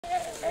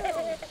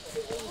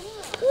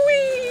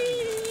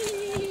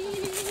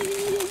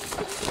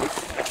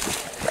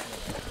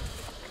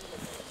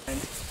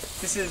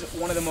This is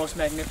one of the most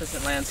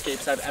magnificent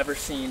landscapes I've ever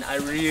seen. I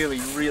really,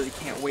 really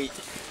can't wait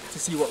to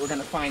see what we're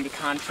going to find to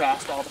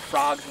contrast all the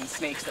frogs and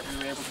snakes that we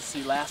were able to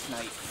see last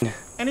night.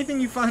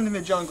 Anything you find in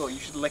the jungle, you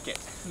should lick it,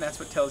 and that's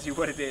what tells you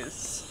what it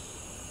is.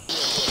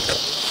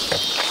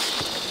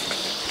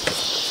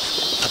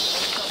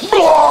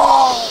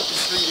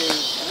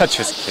 That's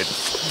just kidding.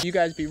 You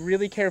guys be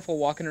really careful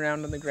walking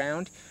around on the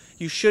ground.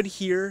 You should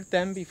hear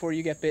them before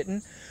you get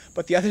bitten.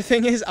 But the other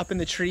thing is, up in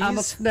the trees... I'm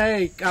a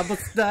snake! I'm a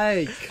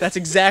snake! That's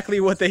exactly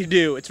what they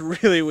do. It's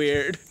really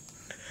weird.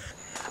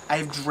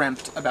 I've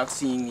dreamt about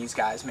seeing these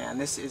guys, man.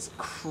 This is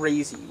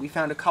crazy. We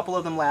found a couple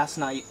of them last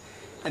night,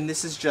 and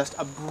this is just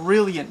a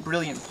brilliant,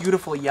 brilliant,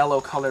 beautiful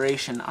yellow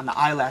coloration on the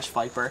eyelash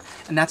viper,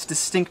 and that's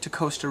distinct to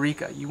Costa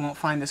Rica. You won't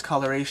find this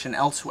coloration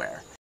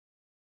elsewhere.